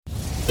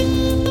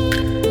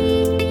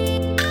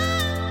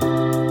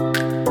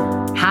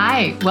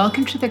Hi,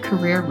 welcome to the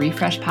Career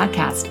Refresh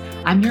Podcast.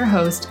 I'm your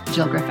host,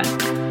 Jill Griffin.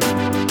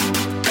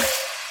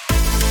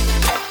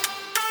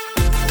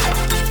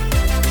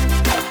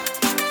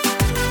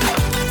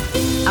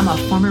 I'm a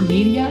former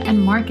media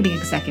and marketing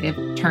executive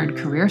turned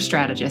career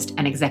strategist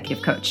and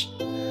executive coach.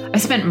 I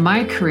spent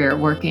my career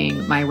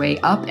working my way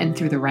up and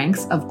through the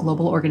ranks of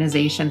global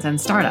organizations and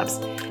startups,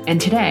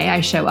 and today I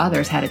show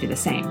others how to do the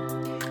same.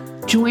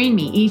 Join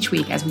me each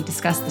week as we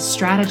discuss the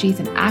strategies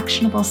and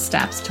actionable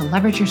steps to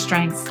leverage your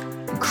strengths,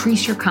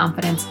 increase your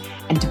confidence,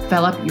 and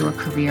develop your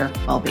career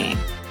well-being.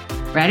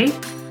 Ready?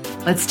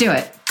 Let's do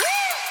it.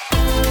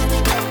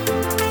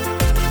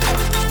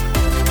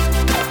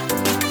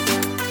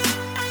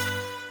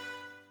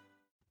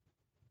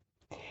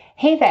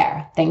 Hey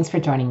there. Thanks for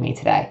joining me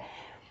today.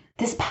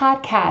 This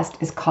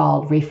podcast is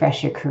called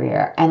Refresh Your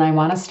Career, and I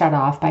want to start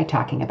off by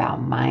talking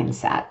about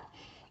mindset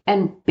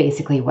and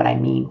basically what I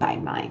mean by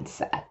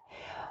mindset.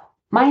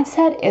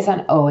 Mindset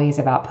isn't always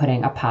about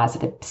putting a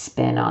positive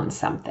spin on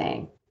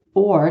something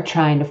or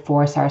trying to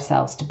force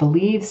ourselves to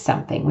believe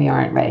something we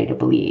aren't ready to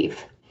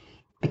believe.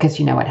 Because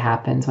you know what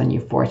happens when you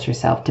force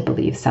yourself to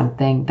believe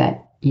something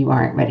that you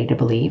aren't ready to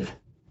believe?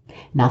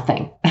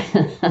 Nothing.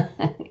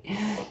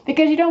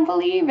 Because you don't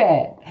believe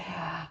it.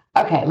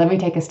 Okay, let me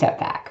take a step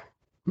back.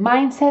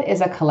 Mindset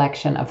is a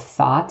collection of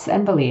thoughts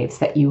and beliefs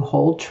that you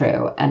hold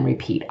true and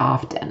repeat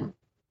often.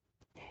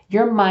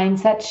 Your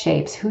mindset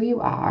shapes who you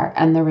are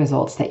and the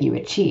results that you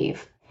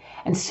achieve.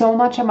 And so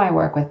much of my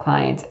work with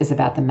clients is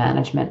about the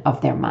management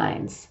of their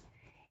minds.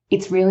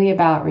 It's really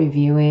about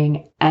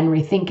reviewing and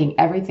rethinking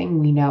everything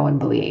we know and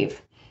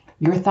believe.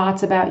 Your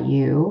thoughts about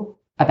you,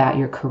 about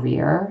your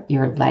career,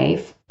 your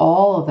life,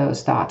 all of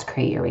those thoughts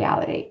create your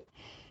reality.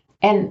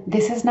 And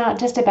this is not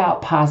just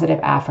about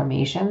positive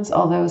affirmations,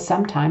 although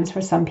sometimes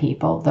for some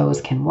people those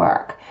can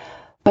work.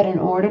 But in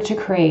order to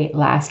create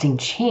lasting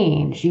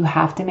change, you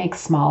have to make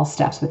small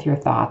steps with your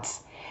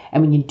thoughts.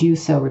 And when you do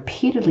so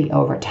repeatedly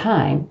over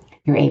time,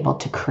 you're able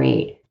to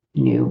create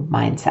new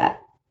mindset.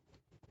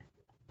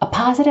 A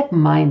positive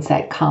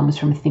mindset comes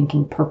from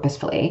thinking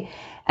purposefully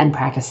and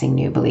practicing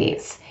new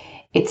beliefs.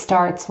 It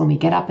starts when we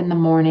get up in the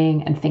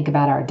morning and think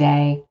about our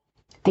day,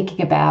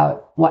 thinking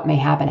about what may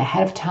happen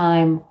ahead of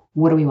time.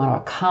 What do we want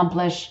to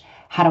accomplish?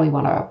 How do we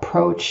want to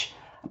approach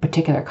a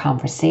particular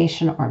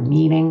conversation or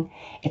meeting?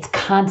 It's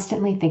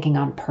constantly thinking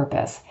on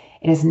purpose.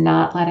 It is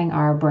not letting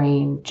our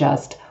brain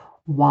just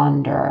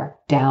wander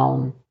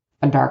down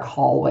a dark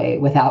hallway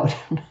without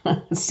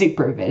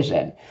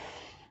supervision.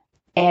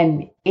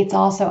 And it's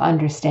also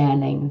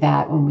understanding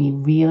that when we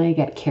really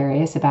get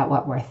curious about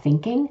what we're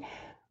thinking,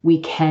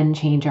 we can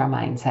change our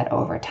mindset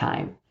over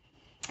time.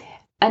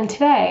 And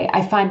today,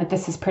 I find that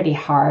this is pretty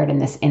hard in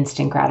this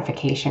instant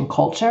gratification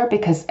culture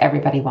because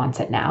everybody wants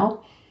it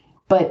now.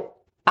 But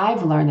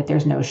I've learned that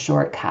there's no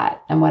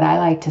shortcut. And what I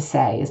like to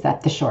say is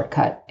that the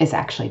shortcut is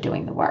actually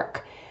doing the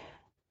work.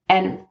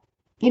 And,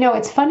 you know,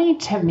 it's funny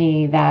to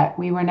me that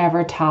we were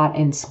never taught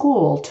in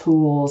school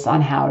tools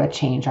on how to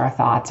change our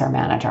thoughts or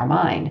manage our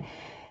mind.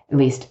 At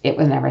least it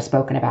was never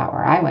spoken about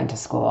where I went to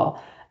school.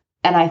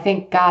 And I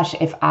think, gosh,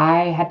 if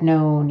I had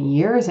known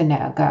years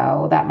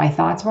ago that my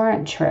thoughts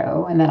weren't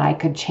true and that I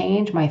could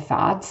change my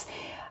thoughts,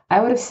 I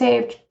would have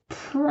saved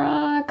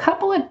a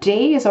couple of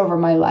days over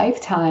my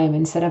lifetime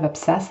instead of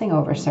obsessing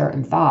over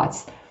certain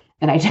thoughts.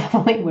 And I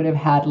definitely would have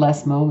had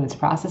less moments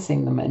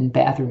processing them in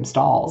bathroom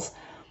stalls.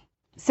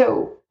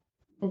 So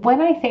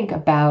when I think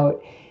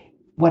about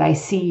what I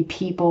see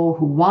people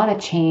who want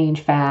to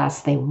change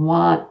fast, they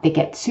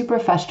get super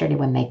frustrated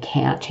when they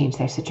can't change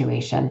their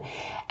situation.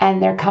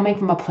 And they're coming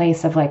from a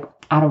place of like,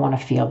 I don't want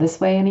to feel this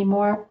way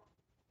anymore.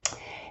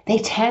 They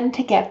tend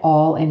to get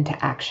all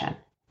into action,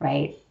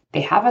 right?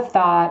 They have a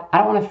thought, I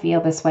don't want to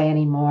feel this way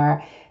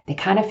anymore. They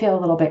kind of feel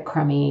a little bit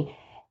crummy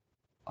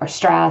or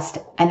stressed.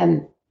 And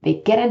then they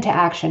get into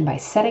action by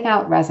setting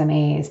out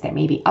resumes. They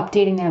may be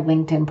updating their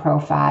LinkedIn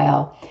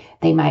profile.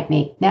 They might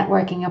make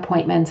networking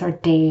appointments or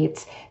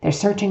dates. They're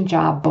searching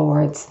job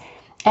boards.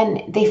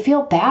 And they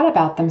feel bad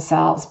about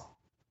themselves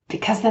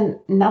because then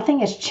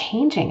nothing is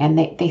changing and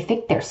they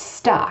think they're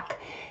stuck.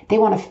 They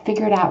want to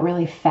figure it out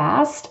really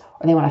fast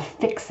or they want to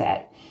fix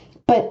it.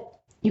 But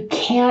you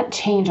can't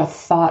change a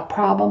thought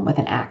problem with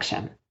an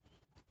action.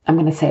 I'm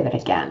going to say that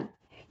again.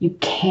 You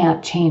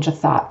can't change a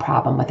thought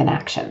problem with an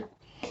action.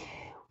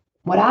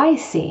 What I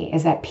see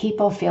is that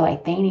people feel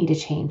like they need to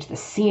change the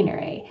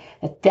scenery,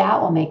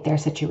 that will make their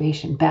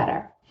situation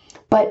better.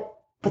 But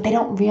they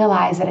don't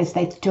realize that if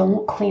they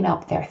don't clean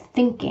up their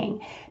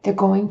thinking, they're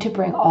going to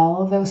bring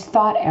all of those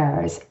thought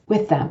errors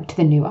with them to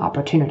the new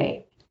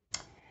opportunity.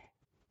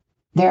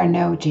 There are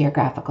no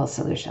geographical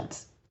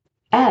solutions.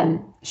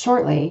 And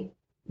shortly,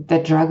 the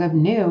drug of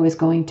new is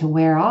going to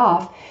wear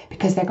off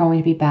because they're going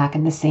to be back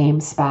in the same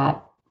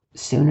spot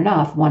soon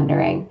enough,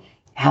 wondering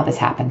how this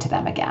happened to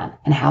them again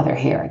and how they're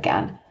here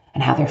again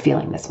and how they're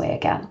feeling this way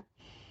again.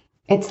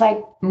 It's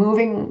like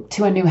moving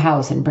to a new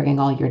house and bringing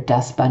all your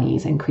dust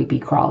bunnies and creepy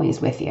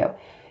crawlies with you.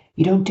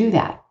 You don't do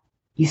that.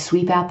 You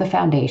sweep out the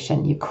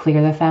foundation, you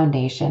clear the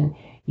foundation,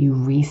 you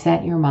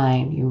reset your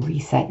mind, you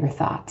reset your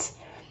thoughts.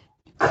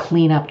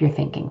 clean up your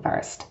thinking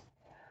first.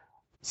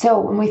 So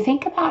when we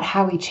think about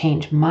how we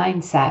change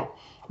mindset,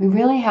 we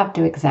really have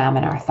to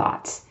examine our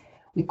thoughts.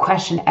 We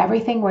question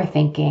everything we're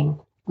thinking.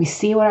 We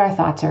see what our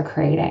thoughts are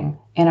creating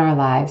in our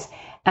lives,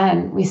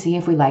 and we see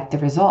if we like the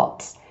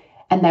results.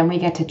 And then we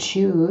get to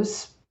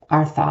choose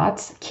our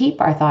thoughts,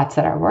 keep our thoughts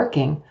that are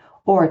working,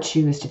 or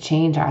choose to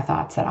change our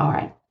thoughts that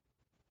aren't.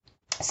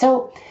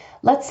 So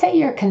let's say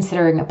you're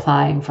considering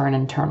applying for an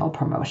internal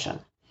promotion.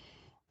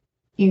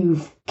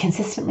 You've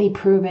consistently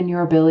proven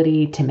your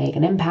ability to make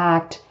an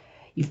impact.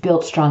 You've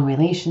built strong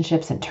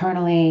relationships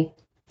internally,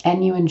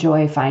 and you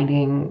enjoy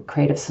finding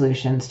creative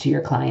solutions to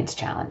your clients'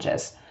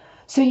 challenges.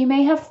 So you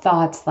may have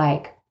thoughts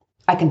like,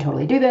 I can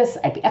totally do this.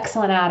 I'd be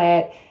excellent at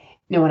it.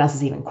 No one else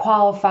is even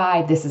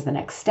qualified. This is the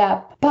next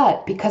step.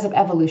 But because of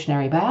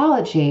evolutionary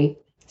biology,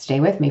 stay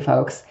with me,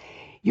 folks,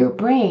 your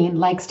brain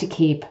likes to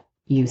keep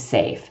you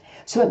safe.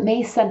 So it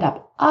may send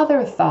up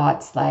other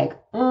thoughts like,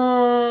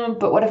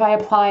 but what if I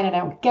apply and I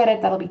don't get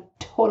it? That'll be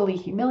totally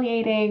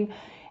humiliating.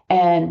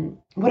 And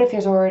what if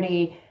they're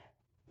already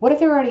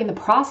in the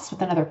process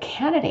with another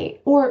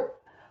candidate? Or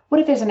what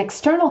if there's an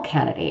external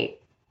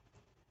candidate?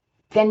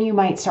 Then you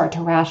might start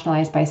to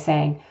rationalize by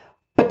saying,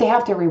 but they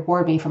have to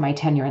reward me for my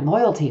tenure and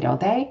loyalty, don't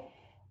they?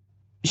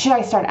 Should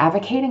I start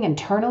advocating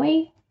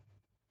internally?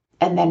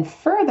 And then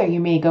further, you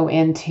may go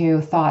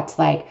into thoughts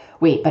like,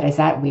 wait, but is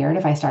that weird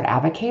if I start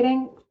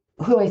advocating?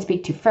 Who do I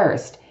speak to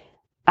first?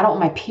 I don't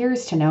want my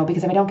peers to know,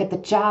 because if I don't get the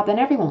job, then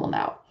everyone will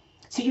know.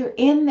 So you're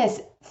in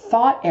this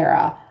thought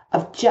era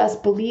of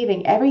just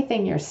believing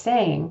everything you're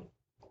saying.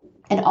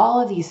 And all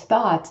of these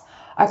thoughts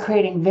are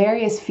creating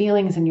various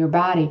feelings in your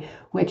body,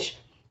 which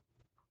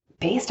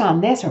based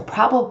on this are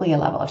probably a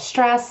level of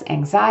stress,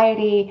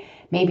 anxiety,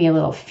 maybe a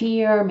little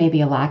fear,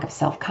 maybe a lack of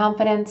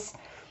self-confidence.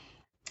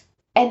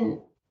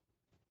 And,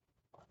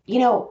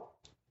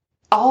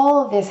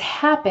 all of this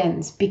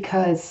happens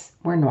because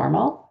we're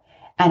normal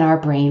and our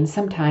brains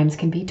sometimes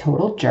can be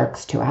total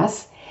jerks to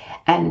us.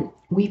 And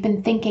we've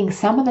been thinking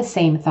some of the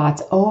same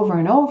thoughts over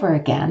and over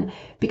again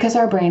because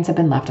our brains have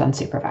been left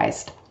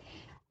unsupervised.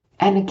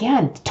 And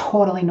again,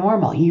 totally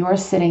normal. You're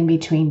sitting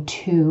between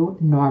two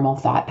normal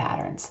thought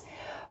patterns.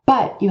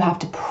 But you have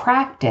to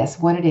practice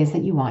what it is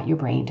that you want your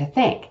brain to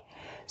think.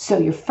 So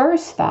your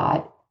first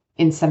thought,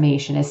 in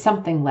summation, is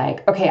something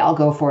like, okay, I'll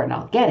go for it and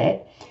I'll get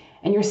it.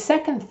 And your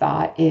second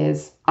thought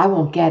is, I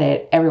won't get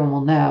it, everyone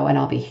will know, and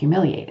I'll be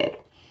humiliated.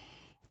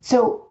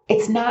 So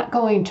it's not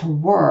going to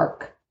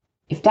work.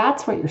 If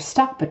that's what you're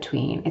stuck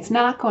between, it's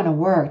not going to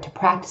work to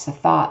practice a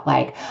thought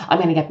like, I'm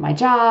going to get my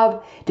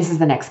job, this is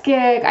the next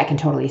gig, I can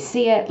totally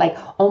see it, like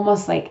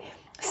almost like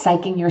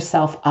psyching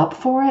yourself up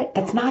for it.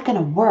 That's not going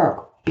to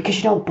work because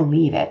you don't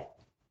believe it.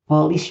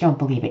 Well, at least you don't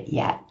believe it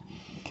yet.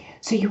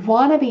 So you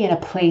want to be in a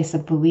place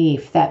of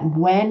belief that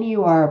when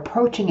you are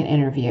approaching an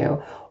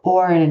interview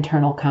or an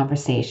internal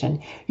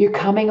conversation, you're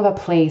coming of a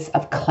place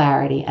of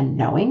clarity and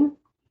knowing,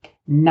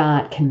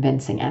 not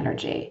convincing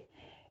energy.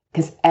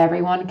 Because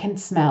everyone can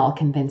smell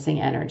convincing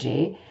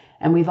energy.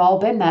 And we've all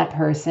been that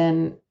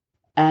person.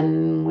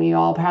 And we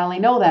all probably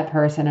know that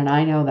person. And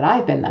I know that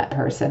I've been that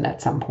person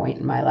at some point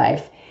in my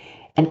life.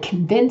 And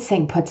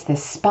convincing puts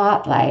this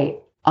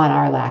spotlight on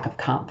our lack of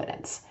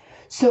confidence.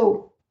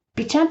 So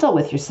be gentle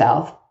with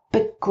yourself,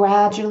 but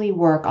gradually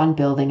work on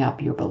building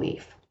up your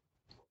belief.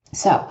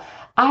 So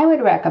I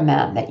would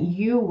recommend that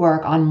you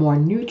work on more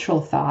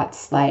neutral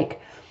thoughts,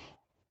 like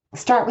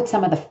start with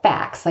some of the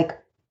facts, like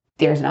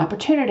there's an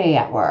opportunity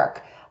at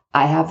work.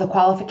 I have the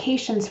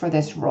qualifications for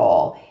this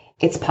role.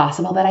 It's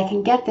possible that I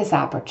can get this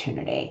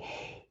opportunity.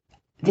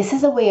 This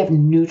is a way of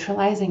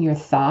neutralizing your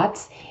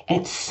thoughts,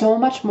 and it's so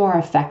much more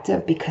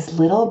effective because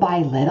little by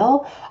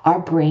little, our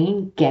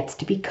brain gets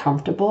to be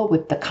comfortable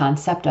with the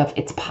concept of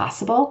it's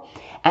possible.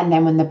 And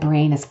then when the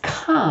brain is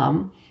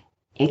calm,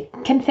 it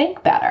can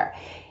think better.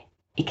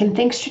 It can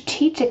think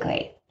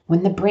strategically.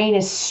 When the brain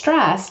is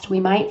stressed,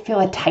 we might feel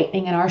a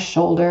tightening in our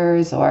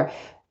shoulders or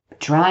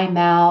dry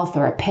mouth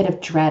or a pit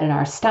of dread in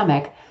our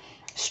stomach.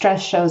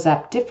 Stress shows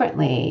up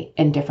differently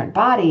in different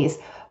bodies,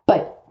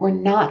 but we're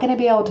not going to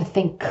be able to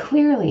think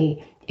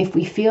clearly if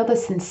we feel the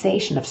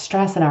sensation of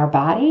stress in our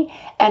body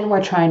and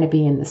we're trying to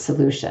be in the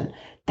solution.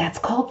 That's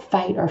called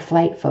fight or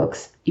flight,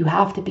 folks. You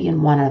have to be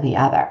in one or the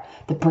other.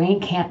 The brain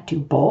can't do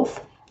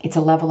both. It's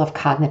a level of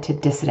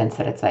cognitive dissonance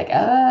that it's like,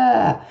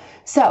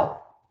 So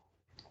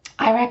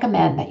I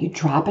recommend that you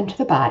drop into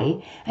the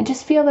body and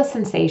just feel the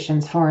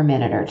sensations for a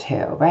minute or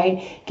two,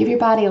 right? Give your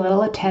body a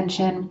little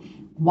attention.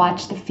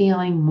 Watch the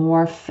feeling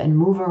morph and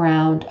move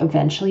around.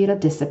 Eventually it'll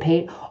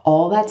dissipate.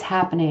 All that's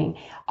happening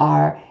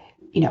are,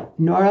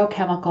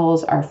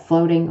 neurochemicals are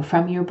floating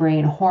from your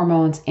brain,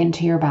 hormones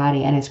into your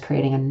body, and is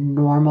creating a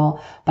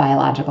normal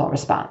biological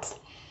response.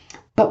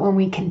 But when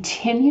we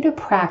continue to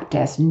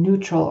practice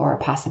neutral or a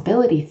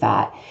possibility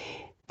thought,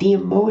 the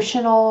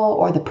emotional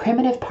or the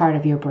primitive part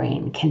of your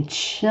brain can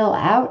chill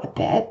out a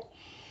bit.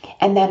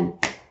 And then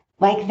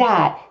like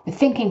that, the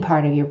thinking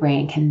part of your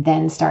brain can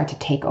then start to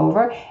take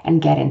over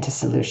and get into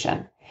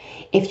solution.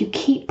 If you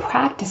keep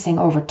practicing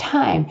over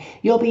time,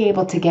 you'll be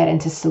able to get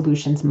into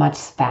solutions much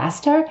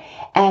faster,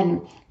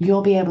 and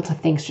you'll be able to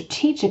think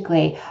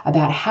strategically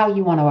about how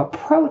you want to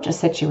approach a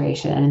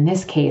situation. And in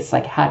this case,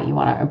 like, how do you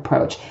want to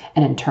approach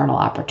an internal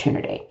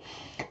opportunity?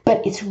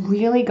 But it's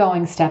really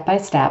going step by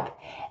step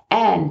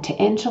and to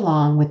inch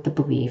along with the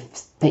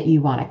beliefs that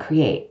you want to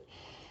create.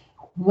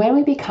 When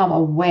we become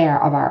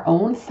aware of our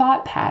own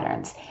thought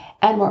patterns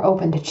and we're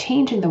open to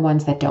changing the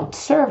ones that don't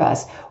serve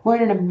us, we're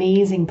in an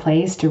amazing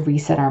place to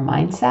reset our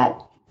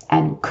mindset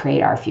and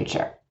create our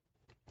future.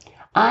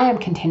 I am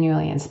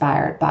continually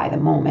inspired by the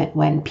moment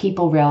when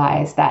people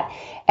realize that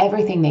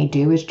everything they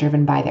do is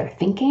driven by their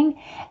thinking,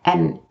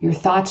 and your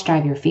thoughts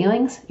drive your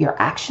feelings, your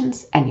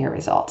actions, and your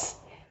results.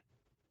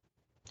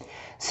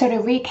 So to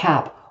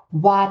recap,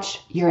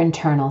 watch your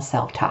internal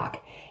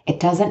self-talk. It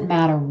doesn't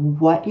matter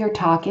what your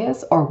talk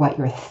is or what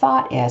your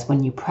thought is.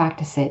 When you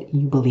practice it,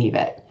 you believe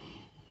it.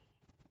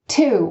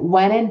 2,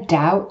 when in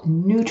doubt,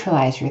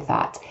 neutralize your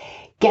thoughts.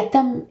 Get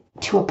them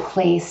to a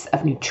place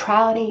of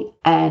neutrality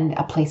and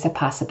a place of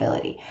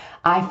possibility.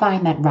 I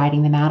find that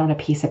writing them out on a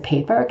piece of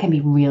paper can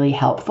be really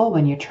helpful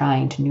when you're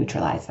trying to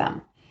neutralize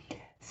them.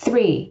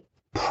 3,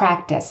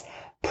 practice.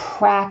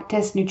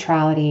 Practice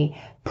neutrality.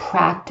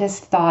 Practice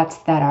thoughts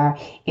that are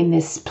in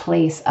this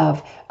place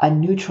of a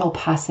neutral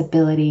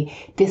possibility.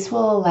 This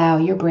will allow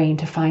your brain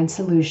to find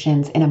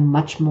solutions in a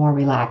much more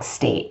relaxed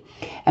state.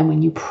 And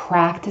when you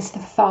practice the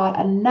thought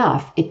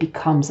enough, it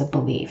becomes a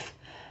belief.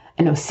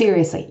 And no,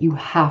 seriously, you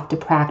have to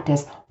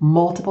practice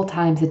multiple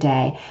times a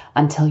day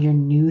until your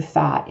new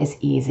thought is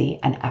easy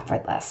and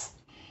effortless.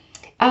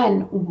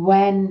 And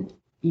when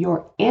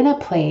you're in a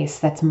place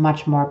that's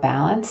much more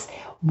balanced,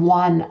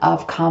 one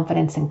of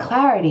confidence and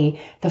clarity,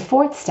 the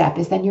 4th step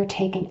is then you're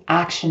taking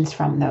actions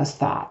from those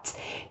thoughts.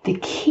 The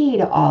key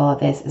to all of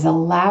this is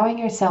allowing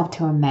yourself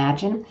to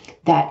imagine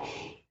that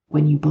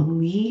when you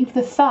believe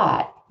the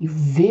thought, you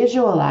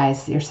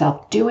visualize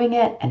yourself doing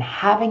it and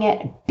having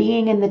it, and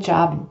being in the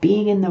job, and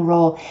being in the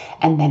role.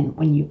 And then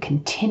when you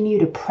continue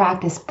to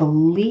practice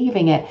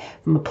believing it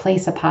from a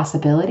place of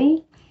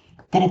possibility,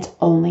 then it's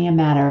only a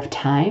matter of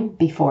time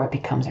before it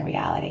becomes a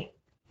reality.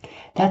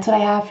 That's what I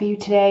have for you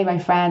today, my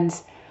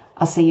friends.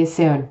 I'll see you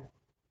soon.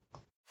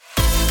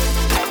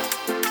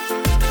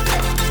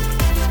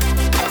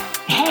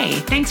 Hey,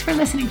 thanks for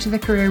listening to the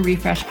Career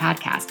Refresh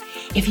Podcast.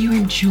 If you're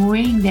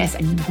enjoying this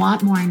and you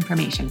want more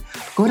information,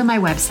 go to my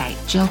website,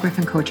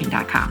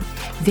 jillgriffincoaching.com.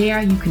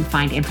 There you can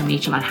find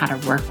information on how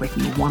to work with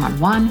me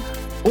one-on-one,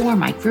 or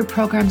my group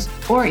programs,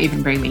 or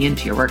even bring me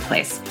into your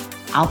workplace.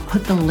 I'll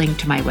put the link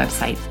to my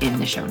website in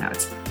the show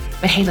notes.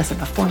 But hey, listen,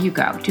 before you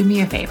go, do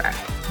me a favor,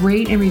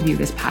 rate and review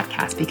this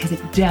podcast, because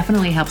it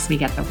definitely helps me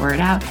get the word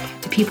out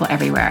to people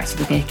everywhere so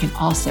that they can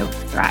also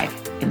thrive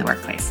in the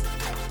workplace.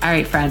 All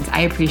right, friends,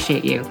 I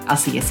appreciate you. I'll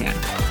see you soon.